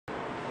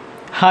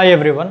Hi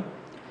everyone.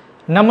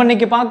 நம்ம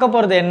இன்னைக்கு பார்க்க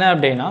போறது என்ன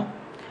அப்படினா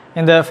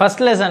இந்த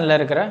ஃபர்ஸ்ட் லெசன்ல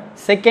இருக்கிற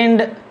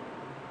செகண்ட்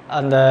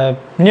அந்த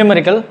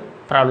நியூமெரிக்கல்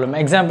ப்ராப்ளம்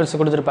எக்ஸாம்பிள்ஸ்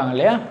கொடுத்திருப்பாங்க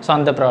இல்லையா சோ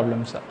அந்த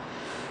ப்ராப்ளம்ஸ்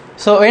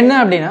சோ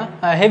என்ன அப்படினா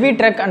heavy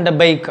truck and a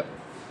bike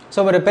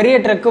so ஒரு பெரிய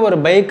ட்ரக் ஒரு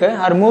bike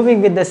are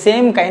moving with the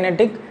same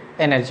kinetic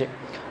energy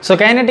so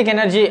kinetic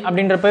energy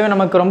அப்படின்றப்பவே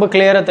நமக்கு ரொம்ப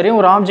கிளியரா தெரியும்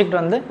ஒரு ஆப்ஜெக்ட்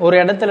வந்து ஒரு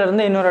இடத்துல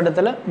இருந்து இன்னொரு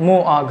இடத்துல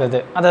மூவ் ஆகுது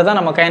அத தான்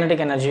நம்ம kinetic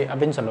energy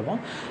அப்படினு சொல்லுவோம்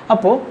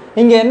அப்போ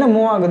இங்க என்ன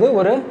மூவ் ஆகுது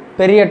ஒரு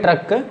பெரிய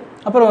ட்ரக்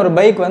அப்புறம் ஒரு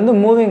பைக் வந்து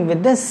moving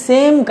with the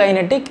same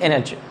kinetic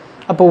energy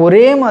அப்போ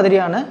ஒரே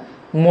மாதிரியான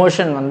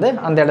மோஷன் வந்து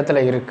அந்த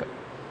இடத்துல இருக்கு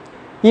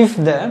if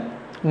the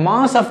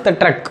mass of the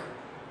truck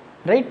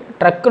right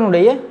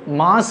ட்ரக்கினுடைய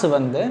mass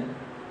வந்து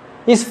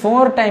is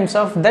 4 times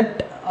of that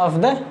of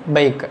the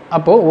bike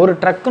அப்போ ஒரு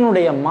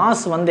ட்ரக்கினுடைய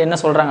மாஸ் வந்து என்ன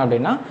சொல்றாங்க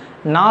அப்படினா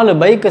 4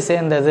 பைக்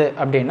சேர்ந்தது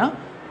அப்படினா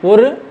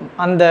ஒரு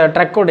அந்த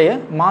ட்ரக்குடைய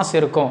மாஸ்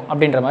இருக்கும்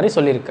அப்படின்ற மாதிரி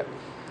சொல்லிருக்கு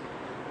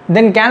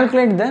then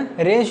calculate the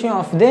ratio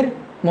of their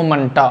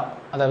momenta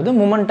அதாவது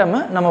momentum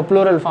நம்ம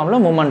plural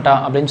formல momenta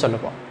அப்படினு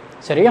சொல்லுவோம்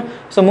சரியா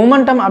சோ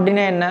momentum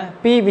அப்படினா என்ன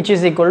p which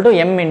is equal to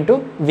m into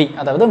v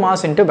அதாவது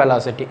mass into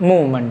velocity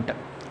movement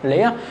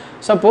இல்லையா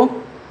சோ அப்போ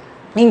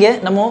இங்க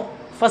நம்ம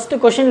ஃபர்ஸ்ட்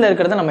क्वेश्चनல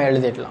இருக்குறத நம்ம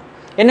எழுதிடலாம்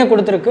என்ன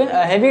கொடுத்திருக்கு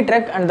a heavy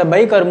truck and the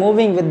bike are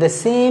moving with the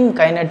same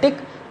kinetic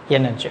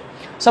energy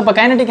so அப்ப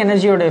kinetic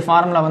energy ஓட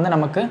ஃபார்முலா வந்து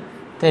நமக்கு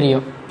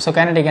தெரியும் so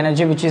kinetic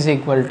energy which is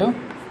equal to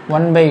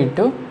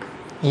 1/2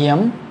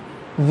 m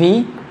v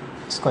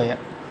square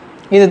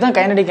இதுதான்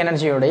kinetic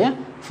energy ஓட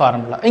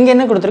ஃபார்முலா இங்க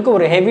என்ன கொடுத்திருக்கு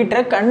ஒரு heavy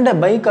truck and a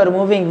bike are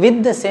moving with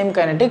the same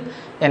kinetic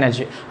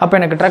energy அப்ப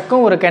எனக்கு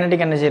ட்ரக்கும் ஒரு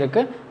kinetic energy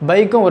இருக்கு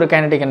பைக்கும் ஒரு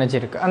kinetic energy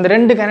இருக்கு அந்த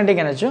ரெண்டு kinetic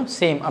energyயும்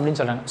சேம் அப்படினு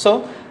சொல்றாங்க சோ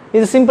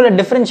இது சிம்பிளா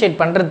டிஃபரன்ஷியேட்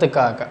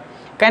பண்றதுக்காக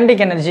kinetic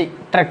energy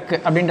truck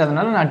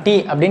அப்படின்றதுனால நான் t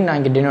அப்படினு நான்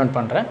இங்க டினோட்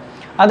பண்றேன்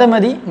அதே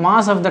மாதிரி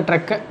mass of the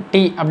truck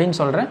t அப்படினு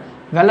சொல்றேன்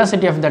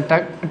velocity of the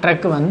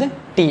truck வந்து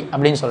t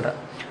அப்படினு சொல்றேன்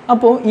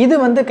அப்போ இது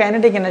வந்து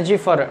kinetic energy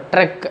for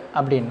truck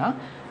அப்படினா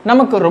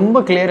நமக்கு ரொம்ப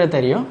கிளியரா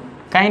தெரியும்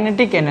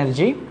kinetic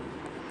energy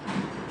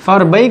for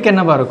bike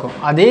என்னவா இருக்கும்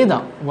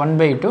அதேதான்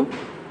 1/2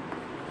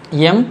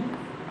 m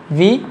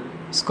v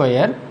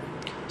square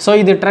so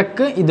இது truck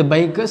இது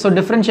bike so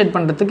differentiate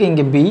பண்றதுக்கு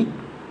இங்க b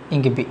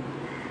இங்க b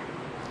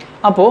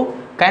அப்போ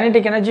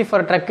kinetic energy for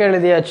truck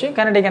எழுதியாச்சு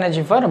kinetic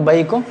energy for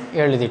bike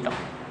எழுதிட்டோம்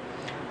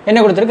என்ன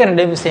கொடுத்திருக்கு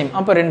ரெண்டுமே சேம்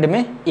அப்ப ரெண்டுமே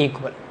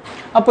ஈக்குவல்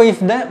அப்போ if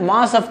the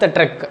mass of the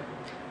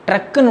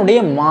truckனுடைய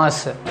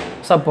mass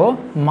சப்போ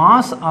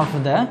mass of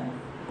the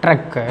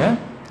truck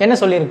என்ன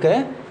சொல்லிருக்கு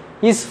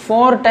is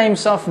 4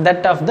 times of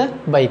that of the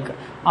bike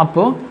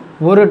அப்போ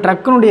ஒரு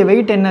ட்ரக்கினுடைய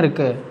weight என்ன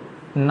இருக்கு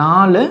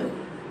 4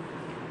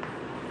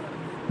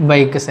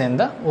 பைக்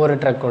சேர்ந்த ஒரு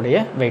ட்ரக்குடைய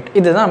weight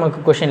இதுதான் நமக்கு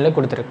क्वेश्चनல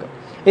கொடுத்திருக்கு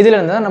இதில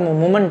இருந்து தான் நம்ம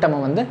மொமெண்டம்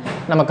வந்து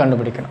நம்ம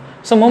கண்டுபிடிக்கணும்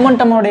சோ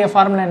மொமெண்டம் உடைய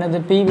ஃபார்முலா என்னது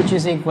p which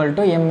is equal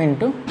to m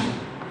into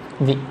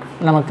v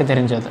நமக்கு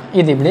தெரிஞ்சது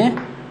இது இப்படியே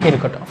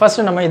இருக்கட்டும்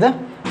ஃபர்ஸ்ட் நம்ம இத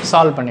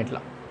சால்வ்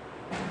பண்ணிடலாம்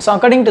so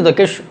according to the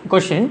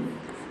question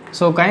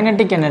so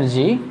kinetic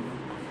energy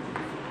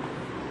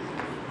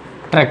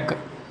truck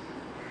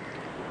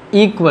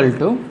equal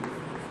to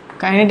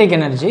kinetic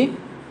energy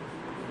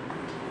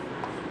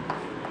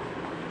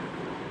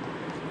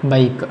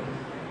bike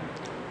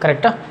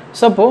கரெக்ட்டா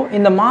சோ அப்போ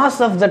இந்த mass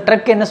of the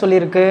truck என்ன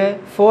சொல்லிருக்கு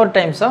 4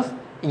 times of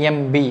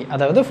mb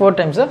அதாவது 4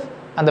 times of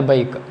அந்த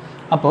பைக்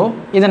அப்போ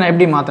இத நான்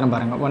எப்படி மாத்தறேன்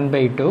பாருங்க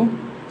 1/2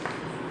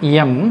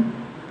 m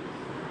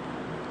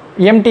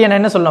mt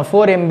என்ன சொல்லலாம்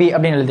 4 mb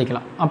அப்படி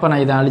எழுதிக்கலாம் அப்ப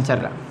நான் இத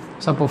அழிச்சறேன்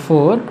சோ அப்போ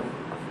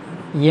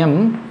 4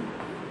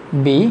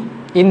 mb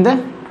இந்த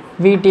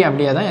vt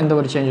அப்படியே தான் எந்த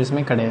ஒரு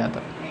சேஞ்சஸுமே கிடையாது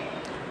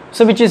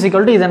so which is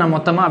equal to இத நான்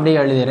மொத்தமா அப்படியே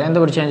எழுதிறேன்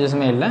எந்த ஒரு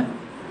சேஞ்சஸுமே இல்ல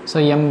சோ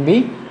mb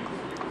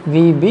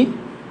vb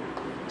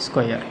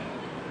ஸ்கொயர்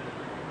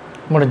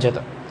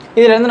முடிஞ்சது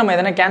இதில இருந்து நம்ம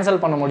எதனை கேன்சல்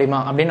பண்ண முடியுமா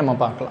அப்படி நம்ம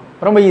பார்க்கலாம்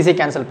ரொம்ப ஈஸியா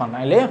கேன்சல்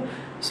பண்ணலாம் இல்லையா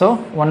சோ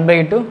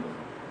 1/2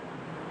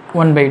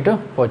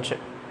 போச்சு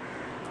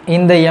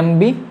இந்த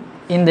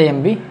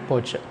mb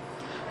போச்சு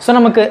சோ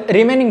நமக்கு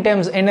ரிமைனிங்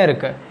டேர்ம்ஸ் என்ன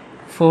இருக்கு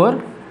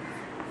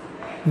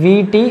 4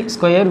 vt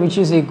square which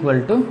is equal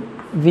to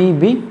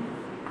vb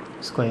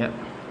square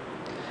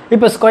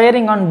இப்போ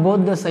squaring on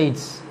both the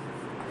sides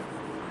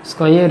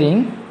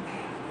squaring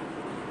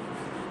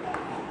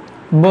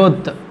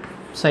both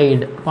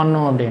side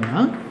பண்ணோம் அப்படினா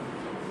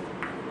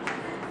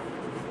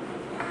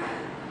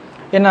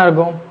என்ன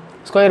ஆகும்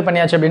ஸ்கொயர்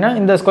பண்ணியாச்சு அப்படினா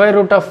இந்த ஸ்கொயர்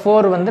ரூட் ஆஃப்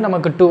 4 வந்து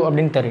நமக்கு 2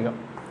 அப்படினு தெரியும்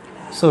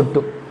சோ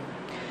 2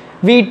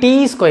 vt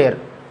ஸ்கொயர்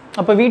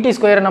அப்ப vt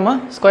ஸ்கொயர் நம்ம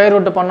ஸ்கொயர்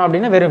ரூட் பண்ணோம்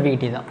அப்படினா வெறும்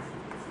vt தான்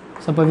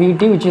சோ அப்ப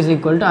vt which is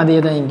equal to அதே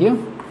தான் இங்கேயும்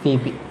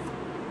vb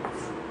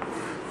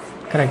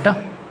கரெக்ட்டா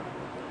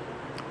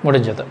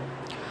முடிஞ்சது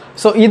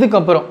சோ இதுக்கு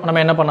அப்புறம்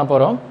நம்ம என்ன பண்ண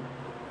போறோம்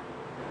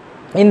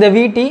இந்த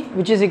vt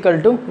which is equal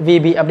to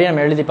vb அப்படி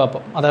நம்ம எழுதி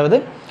பாப்போம் அதாவது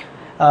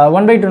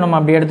 1/2 நம்ம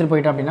அப்படி எடுத்து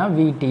போய்ட்டோம் அப்படினா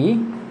vt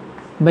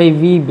by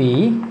vb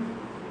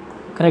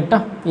கரெக்ட்டா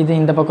இது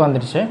இந்த பக்கம்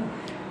வந்துருச்சு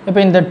இப்போ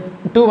இந்த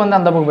 2 வந்து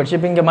அந்த பக்கம் போச்சு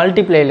இப்போ இங்க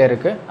மல்டிப்ளைல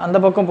இருக்கு அந்த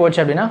பக்கம் போச்சு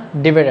அப்படினா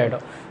டிவைட்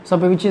ஆயிடும் சோ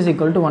அப்ப which is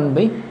equal to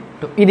 1/2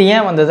 இது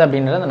ஏன் வந்தது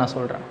அப்படிங்கறத நான்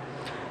சொல்றேன்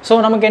ஸோ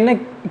நமக்கு என்ன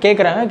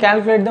கேட்குறாங்க,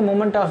 calculate the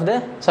moment of the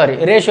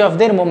ratio of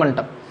their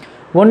momentum.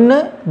 ஒன்று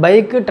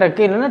பைக்கு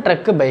ட்ரக்கு இல்லைன்னா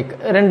ட்ரக்கு பைக்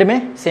ரெண்டுமே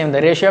சேம்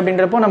தான். ரேஷியோ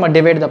அப்படின்றப்போ நம்ம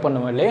டிவைட் தான்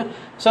பண்ணுவோம் இல்லையா.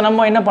 ஸோ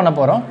நம்ம என்ன பண்ண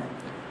போகிறோம்,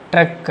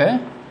 ட்ரக்கு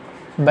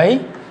பை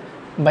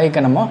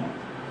பைக்கை நம்ம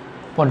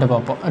போட்டு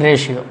பார்ப்போம்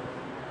ரேஷியோ,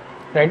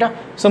 ரைட்டா.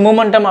 ஸோ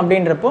மூமெண்டம்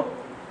அப்படின்றப்போ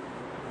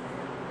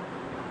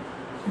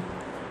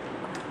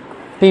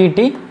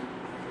பிடி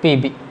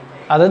பிபி,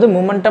 அதாவது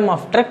momentum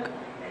of drug,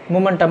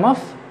 momentum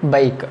of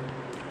bike.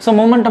 So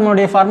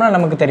மூமெண்டமுடைய formula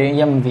நமக்கு தெரியும்,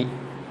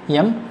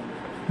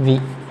 எம்வி.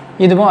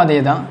 இதுவும் அதே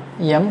தான்,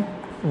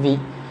 எம்வி.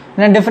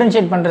 நான்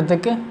டிஃப்ரென்ஷியேட்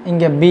பண்ணுறதுக்கு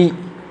இங்கே பி,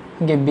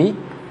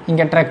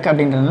 இங்கே ட்ரக்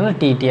அப்படின்றதுனால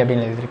டிடி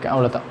அப்படின்னு எழுதியிருக்கேன்,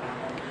 அவ்வளோதான்.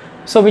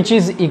 So which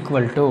is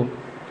equal to,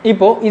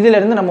 இப்போது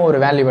இதிலேருந்து நம்ம ஒரு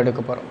வேல்யூ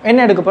எடுக்க போகிறோம்.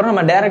 என்ன எடுக்க போகிறோம்,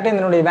 நம்ம டேரெக்டாக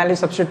இதனுடைய வேல்யூ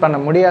சப்ஸ்டியூட் பண்ண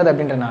முடியாது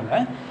அப்படின்றனால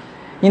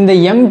இந்த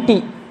எம்டி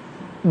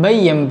பை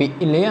எம்பி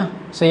இல்லையா.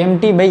 ஸோ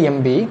எம்டி பை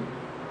எம்பி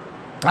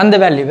அந்த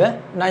வேல்யூவை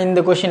நான் இந்த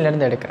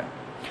கொஷின்லேருந்து எடுக்கிறேன்.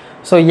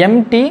 ஸோ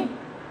எம்டி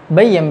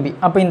பை எம்பி,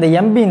 அப்போ இந்த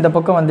எம்பி இந்த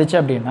பக்கம் வந்துச்சு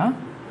அப்படின்னா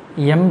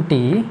எம்டி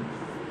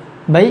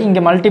பை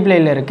இங்கே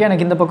மல்டிப்ளையில் இருக்குது,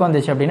 எனக்கு இந்த பக்கம்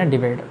வந்துச்சு அப்படின்னா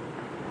divide,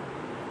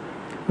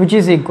 which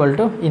is equal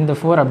to இந்த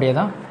 4 அப்படியே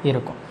தான்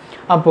இருக்கும்.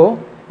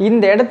 அப்போது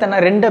இந்த இடத்த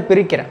நான் ரெண்டாக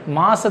பிரிக்கிறேன்,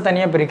 மாஸை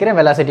தனியாக பிரிக்கிறேன்,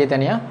 வெலாசிட்டியை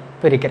தனியாக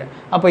பிரிக்கிறேன்.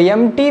 அப்போ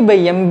எம்டி பை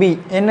எம்பி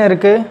என்ன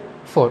இருக்குது,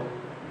 4.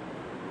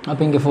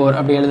 அப்போ இங்கே 4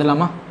 அப்படி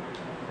எழுதலாமா.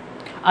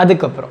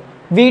 அதுக்கப்புறம்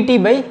விடி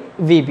பை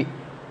விபி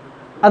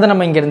அதை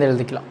நம்ம இங்கேருந்து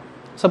எழுதிக்கலாம்.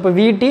 ஸோ இப்போ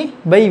விடி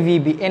பை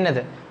விபி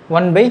என்னது,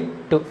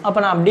 1/2. அப்போ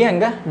நான் அப்படியே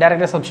அங்கே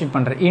டேரெக்டாக சப்ஸ்டியூட்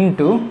பண்ணுறேன்,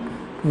 இன்ட்டு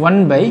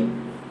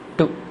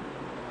 1/2.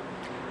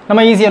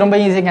 நம்ம ஈஸியாக, ரொம்ப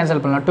ஈஸியாக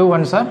கேன்சல் பண்ணலாம். 2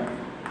 1s are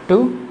 2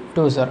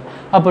 2s are,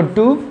 அப்போ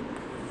 2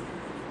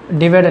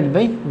 divided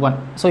by 1.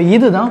 ஸோ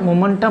இதுதான்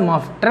momentum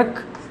of truck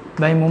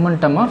by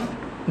momentum of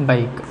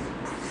bike.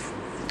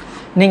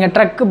 நீங்கள்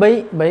ட்ரக்கு பை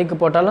பைக்கு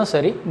போட்டாலும்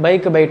சரி,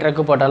 பைக்கு பை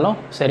ட்ரக்கு போட்டாலும்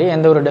சரி,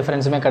 எந்த ஒரு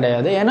டிஃப்ரென்ஸுமே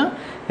கிடையாது. ஏன்னா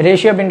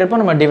ரேஷியோ அப்படின்றப்போ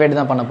நம்ம டிவைட்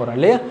தான் பண்ண போகிறோம்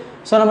இல்லையா.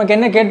 ஸோ நமக்கு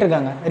என்ன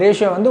கேட்டிருக்காங்க,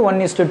 ரேஷியோ வந்து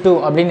 1:2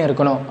 அப்படின்னு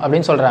இருக்கணும்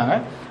அப்படின்னு சொல்கிறாங்க,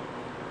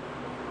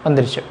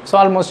 வந்துருச்சு. ஸோ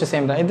ஆல்மோஸ்ட்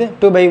சேம் தான். இது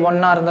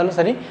 2/1 இருந்தாலும்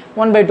சரி,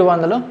 1/2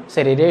 இருந்தாலும்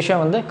சரி, ரேஷியோ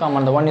வந்து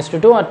காமன் தான்,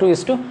 1:2 or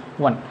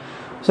 2:1.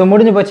 ஸோ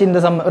முடிஞ்சு போச்சு. இந்த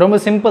ரொம்ப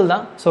சிம்பிள்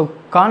தான். ஸோ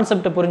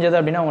கான்செப்ட் புரிஞ்சது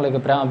அப்படின்னா உங்களுக்கு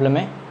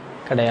ப்ராப்ளமே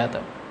கிடையாது.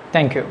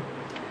 Thank you.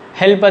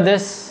 Help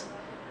others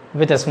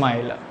with a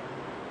smile.